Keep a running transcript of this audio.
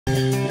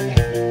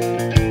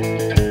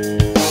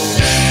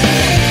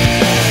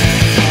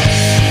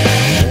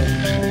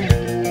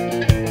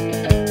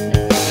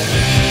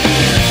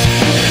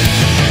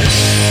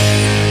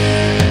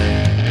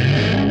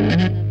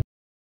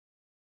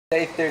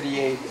day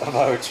 38 of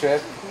our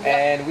trip,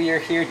 and we are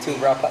here to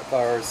wrap up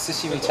our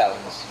Sushi-me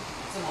challenge,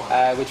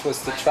 which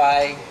was to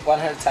try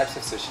 100 types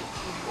of sushi.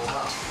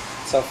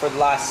 So for the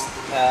last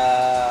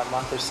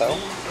month or so,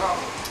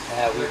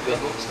 we've been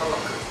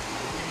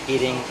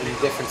eating in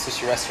different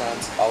sushi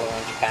restaurants all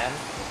around Japan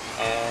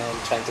and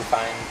trying to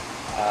find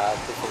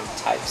different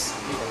types,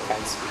 different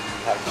kinds we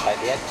haven't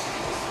tried yet.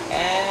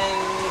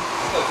 And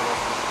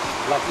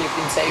like you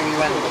can say, we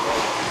went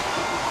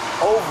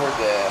over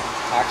the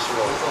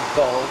actual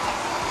goal.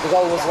 The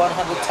goal was 100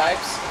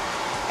 types,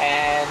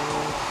 and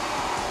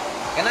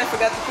I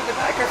forgot to put the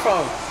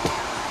microphone.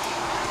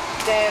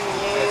 Damn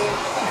you,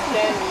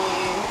 damn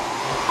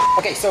you.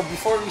 Okay, so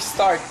before we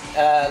start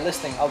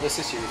listing all the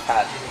sushi we've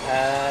had,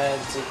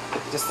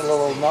 just a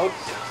little note.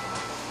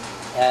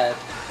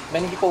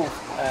 Many people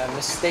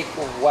mistake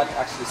what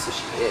actually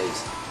sushi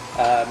is.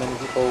 Many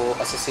people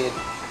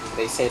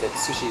they say that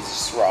sushi is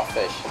just raw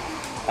fish,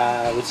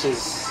 which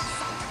is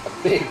a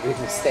big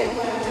mistake.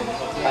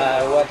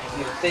 What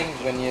you think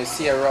when you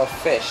see a raw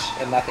fish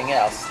and nothing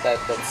else,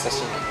 that's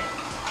sashimi.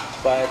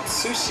 But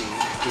sushi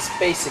is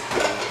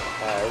basically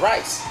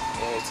rice.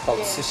 It's called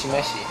sushi-me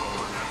in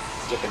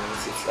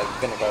Japanese. It's like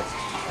vinegar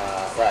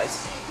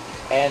rice.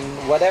 And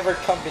whatever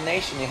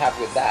combination you have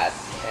with that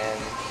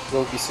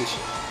will be sushi.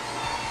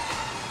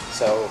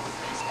 So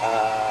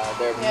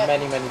there are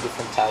many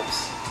different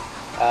types.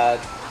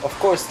 Of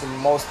course, the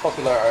most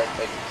popular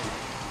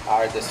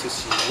are the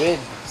sushi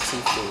with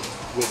seafood,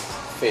 with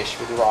fish,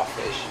 with raw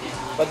fish.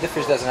 But the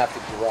fish doesn't have to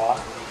be raw.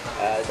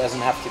 It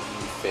doesn't have to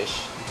be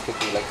fish. It could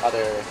be like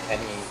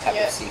any type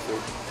of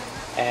seafood.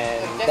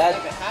 And it doesn't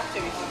even have to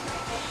be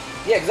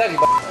seafood. Yeah, exactly.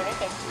 But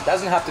it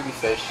doesn't have to be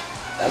fish.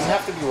 It doesn't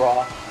have to be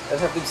raw. It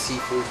doesn't have to be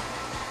seafood.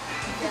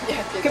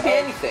 It could be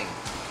anything.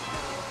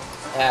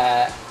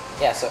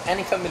 Yeah, so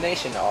any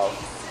combination of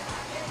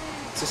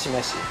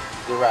sushi-me,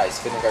 the rice,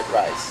 vinegar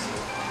rice,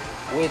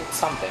 with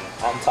something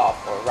on top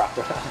or wrapped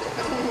around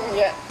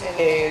it,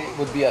 it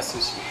would be a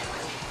sushi.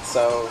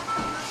 So,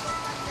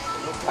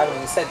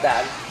 having said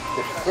that,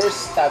 the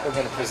first type I'm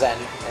going to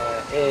present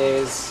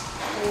is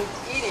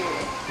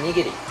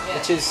nigiri,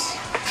 which is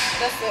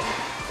that's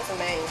the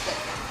main thing.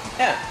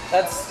 Yeah,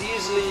 that's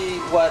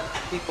usually what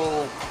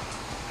people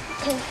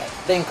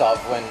think of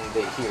when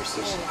they hear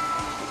sushi.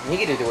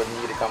 Nigiri is where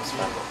nigiri comes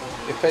from.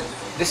 You put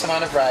this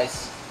amount of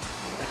rice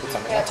and put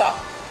something on top.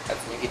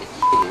 That's nigiri.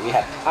 We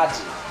have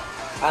aji,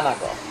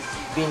 anago,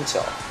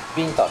 bincho,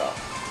 bintoro,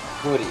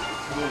 buri,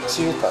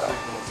 chutoro,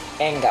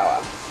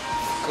 engawa,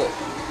 fuku,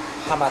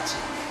 hamachi,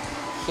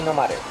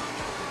 hinomaru,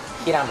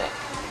 hirame,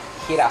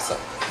 hiraso,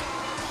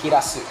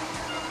 hirasu,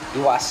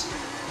 iwashi,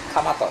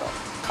 kamatoro,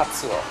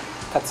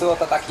 katsuo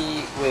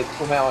tataki with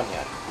ume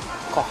onion,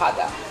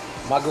 kohada,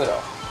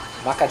 maguro,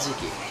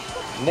 makajiki,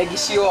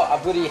 negishio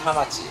aburi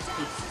hamachi,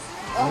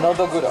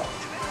 nodoguro,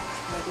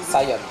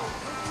 sayomi,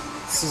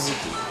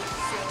 suzuki,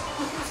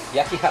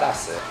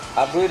 yakiharasu,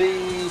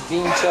 aburi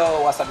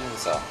bincho wasabi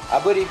miso,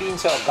 aburi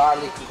bincho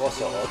garlic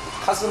gosho,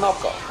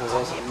 kazunoko. There's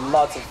also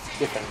lots of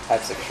different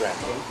types of shrimp.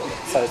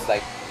 So it's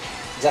like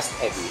just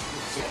ebi,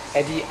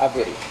 ebi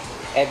aburi,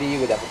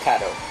 ebi with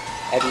avocado,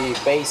 ebi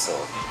basil,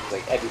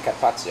 like ebi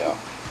carpaccio,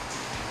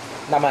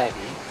 nama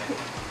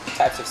ebi,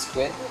 types of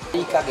squid,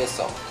 ika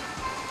gesso,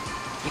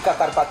 ika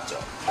carpaccio,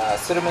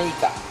 surume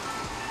ika.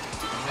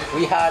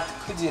 We had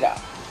kujira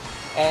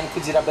and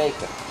kujira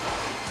bacon.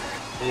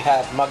 We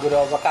had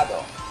maguro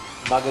avocado,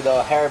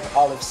 maguro herb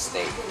olive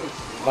steak,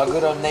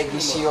 maguro negi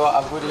shio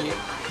aburi.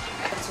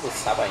 What's with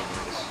saba in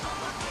English?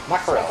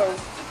 Mackerel.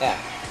 Yeah.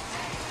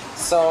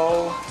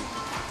 So,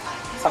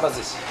 saba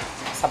zushi,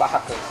 saba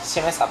haku,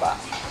 shime saba,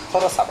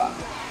 toro saba,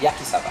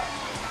 yaki saba.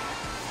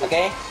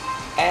 Okay?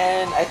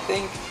 And I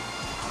think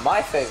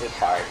my favorite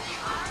part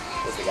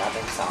was the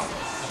goddamn salmon.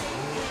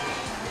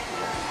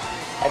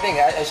 I think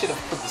I should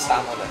have put the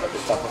salmon at the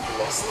top of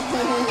the list.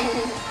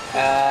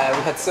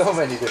 We had so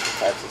many different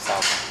types of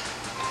salmon.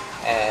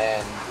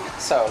 And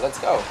so, let's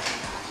go.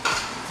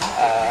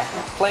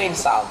 Plain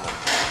salmon,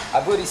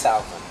 aburi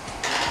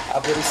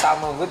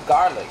salmon with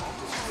garlic,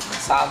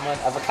 salmon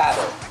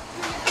avocado,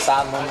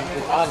 salmon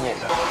with onion,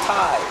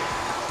 Thai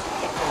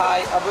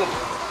aburi.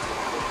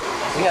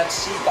 We had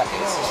shiitake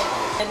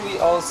sushi. And we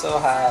also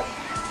had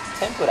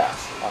tempura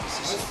on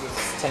sushi.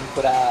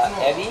 Tempura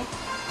ebi,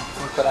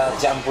 tempura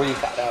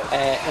jambuika,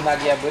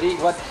 unagi aburi,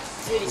 what?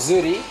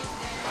 Zuri,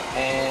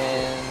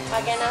 and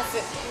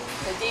Agenasu,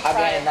 the deep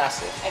fried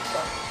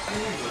eggplant.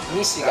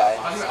 Nishigai,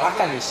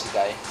 aka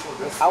nishigai,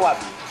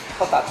 awabi,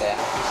 hotate,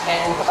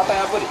 and hotate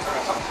aburi.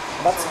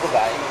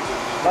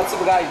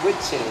 Matsubugai with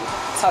chili,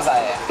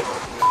 sazae.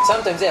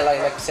 Sometimes, yeah,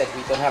 like I said,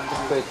 we doesn't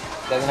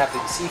have to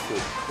be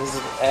seafood. This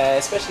is,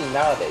 especially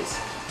nowadays,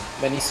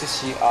 many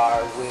sushi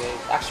are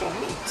with actual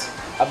meat.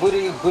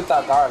 Aburi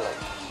buta garlic,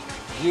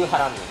 yu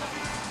harami,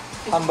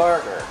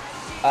 hamburger,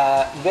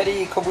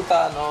 iberi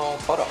kobuta no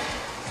toro,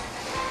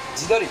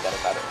 jidori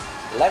tarukaru,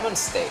 lemon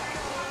steak,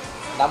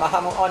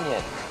 namahamu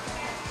onion,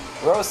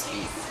 roast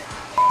beef.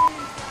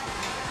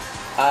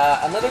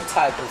 Another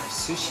type of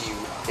sushi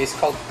is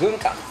called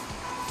gunkan.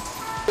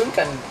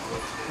 Gunkan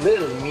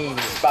literally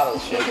means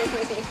battleship.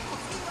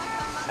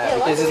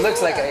 Because it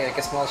looks like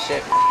a small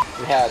ship.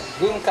 We have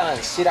Gunkan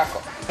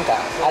Shirako,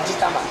 Gunkan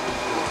Ajitama,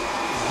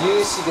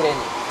 Ryu Shigure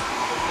ni,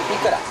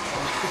 Ikura,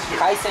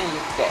 Kaisen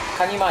Yukke,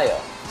 Kanimayo,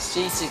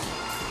 Shishigi,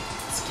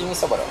 Tsukimi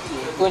Soboro,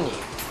 Uni,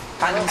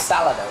 Kani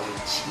salad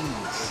with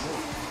cheese,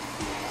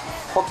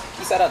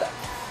 Hokki salad,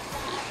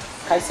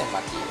 Kaisen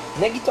maki,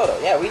 Negitoro.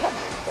 Yeah, we have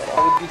Negitoro.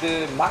 That would be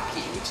the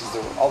maki, which is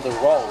all the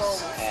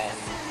rolls, and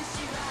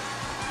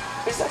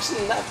it's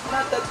actually not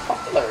that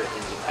popular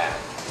in Japan.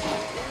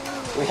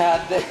 We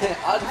had the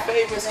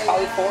unfamous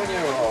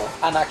California roll,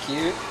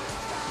 Anakyu,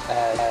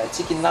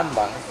 chicken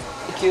namban,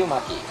 Ikyu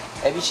maki,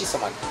 ebishiso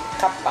maki,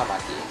 kappa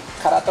maki,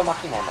 karato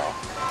makimono,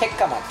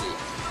 tekka maki,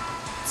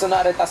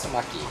 tsunare tasu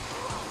maki,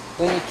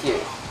 unikyu,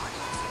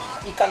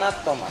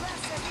 ikanato maki.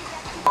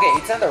 Okay,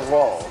 it's not a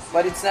roll,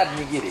 but it's not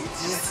nigiri.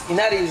 It's just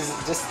inari is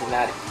just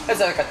inari. It's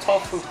like a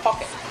tofu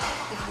pocket.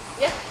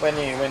 Yeah. When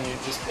you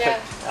just put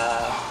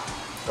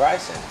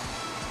rice in,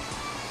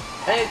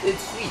 and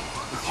it's sweet.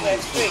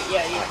 It's sweet.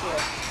 Yeah, yeah.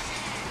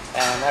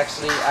 And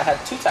actually, I had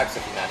two types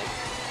of inari.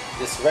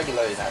 This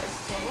regular inari,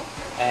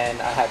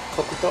 and I had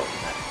kokuto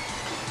inari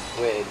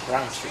with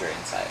brown sugar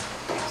inside.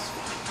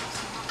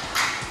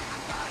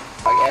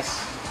 I guess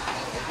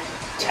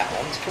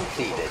challenge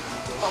completed.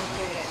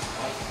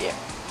 Yeah.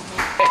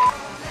 Okay.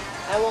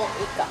 I won't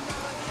eat that.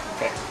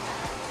 Okay.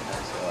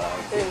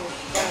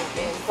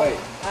 Wait.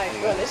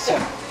 I'm gonna show.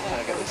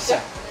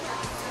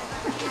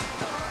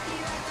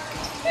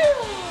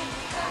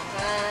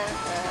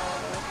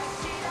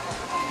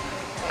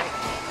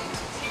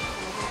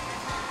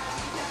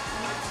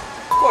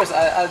 Of course,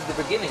 at the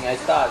beginning I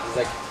thought it was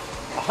like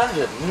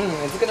 100.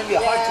 It's gonna be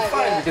hard to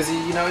find because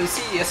you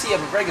see a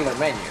regular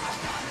menu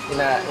in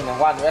a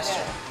one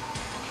restaurant,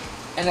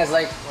 and it's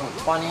like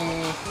 20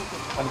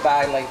 on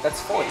bag, like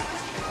that's 40.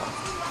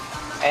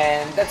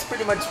 And that's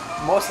pretty much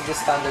most of the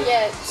standard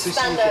sushi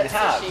you can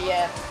have. Sushi,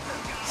 yeah.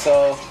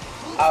 So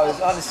I was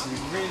honestly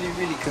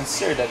really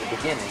concerned at the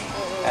beginning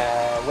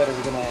whether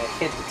we're gonna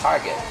hit the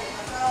target.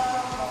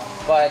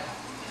 But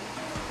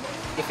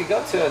if you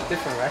go to a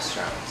different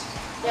restaurant,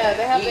 yeah,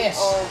 they have their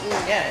own.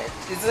 Yeah,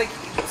 it's like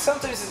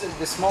sometimes it's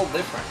the small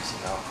difference,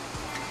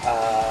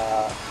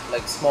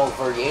 like small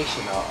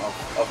variation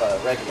of a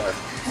regular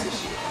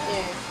sushi.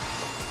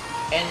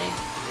 Yeah. And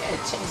it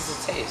changes the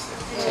taste,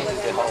 it changes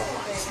the whole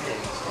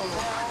experience.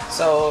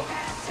 So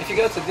if you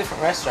go to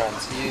different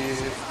restaurants, you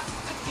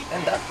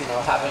end up,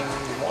 having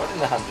more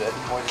than 100,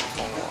 more than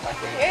 200, I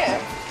think. Yeah,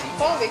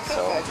 probably could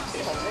so, go to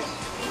 200.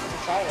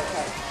 Try it,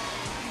 right?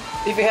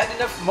 If you had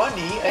enough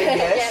money, I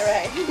guess. Yeah,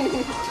 right.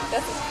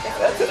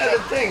 That's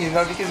another thing,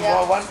 because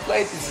one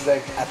plate is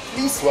like at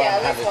least 100. Yeah,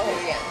 that's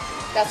 100 yen.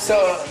 That's so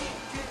reasonable.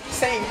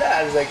 saying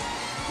that is like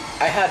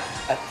I had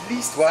at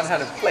least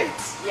 100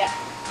 plates. Yeah.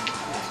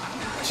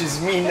 Which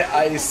is mean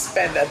I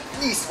spend at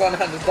least $100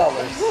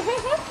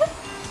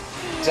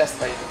 just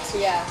by this.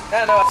 Yeah.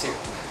 No, that's you.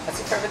 That's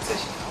your favorite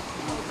sushi.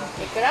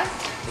 Ikura?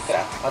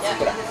 Ikura. What's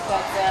ikura?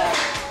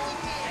 That's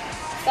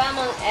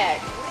salmon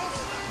egg.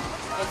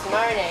 It's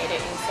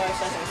marinated in soy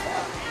sauce and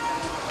stuff.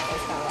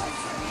 It's kind of like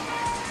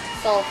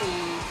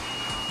salty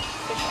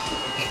fish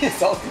egg.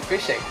 Salty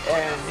fish egg.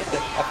 And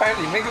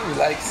apparently making me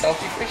like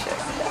salty fish egg.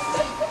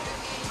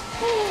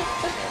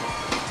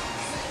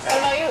 What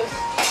about you?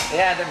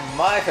 Yeah,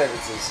 my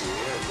favorite sushi.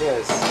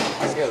 It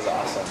was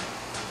awesome.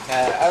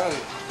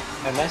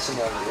 I mentioned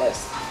it on the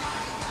list.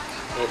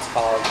 It's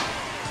called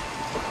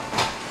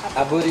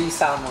Aburi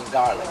Salmon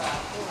Garlic.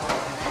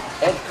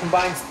 It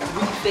combines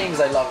three things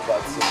I love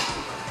about sushi.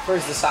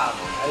 First, the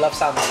salmon. I love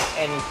salmon with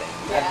anything.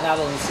 Not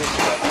only sushi,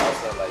 but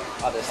also like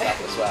other stuff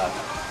as well.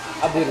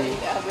 Aburi.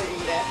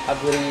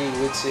 Aburi,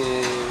 which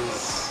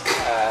is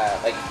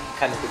like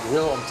kind of the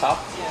grill on top.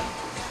 Yeah.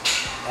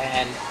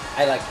 And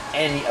I like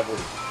any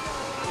aburi.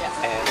 Yeah.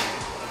 And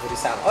aburi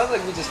salmon. Oh,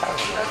 like we just had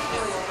one.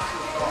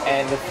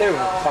 And the third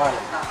one, garlic.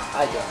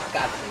 I just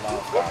goddamn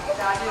love garlic.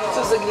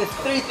 So it's like the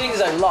three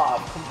things I love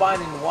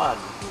combined in one.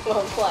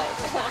 One plate.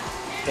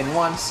 In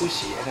one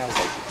sushi, and I was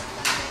like,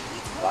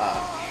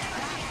 wow.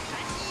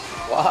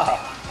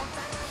 Wow.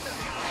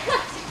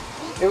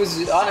 It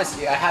was,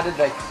 honestly, I had it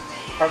like,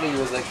 probably it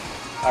was like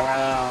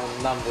around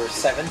number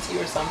 70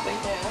 or something.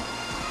 Yeah.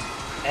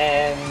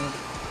 And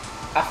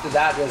after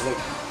that, it was like,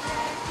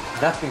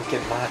 nothing can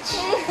match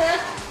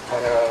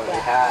whatever we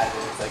had. It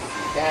was like,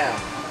 damn.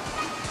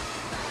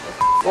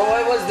 Well,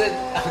 what was the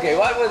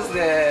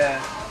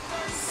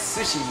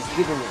sushi you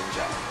didn't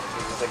enjoy?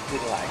 It was like,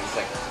 didn't like. It's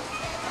like,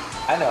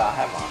 I know, I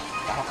have one.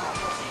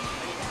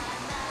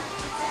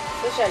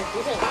 Sushi I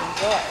didn't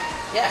enjoy.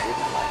 Yeah, you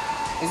didn't like.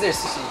 Is there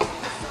sushi you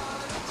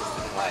just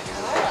didn't like?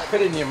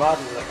 Put it in your mouth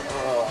and you're like,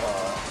 oh.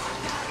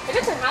 It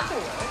doesn't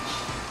happen much.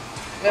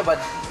 Yeah,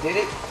 but did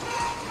it?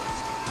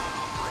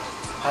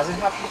 Has it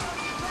happened?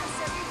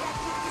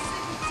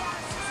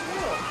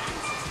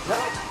 No.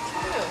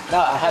 No,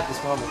 I had this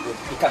moment with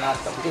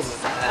ikanato because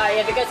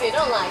Because you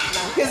don't like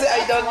natto. because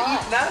I don't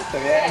eat natto.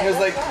 Yeah, and it was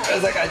like I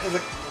was like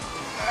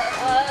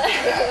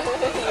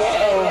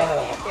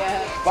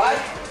Yeah. But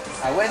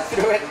I went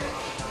through it,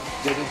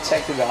 didn't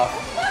check it off.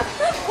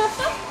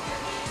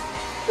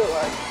 Good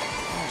work.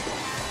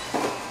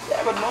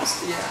 Yeah, but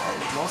most of the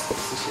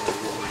sushi I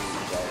really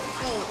enjoy it.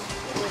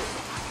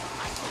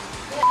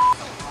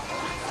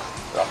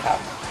 Rock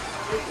out.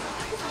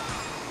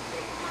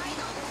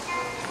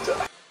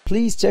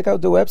 Please check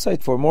out the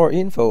website for more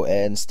info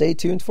and stay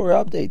tuned for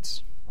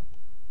updates.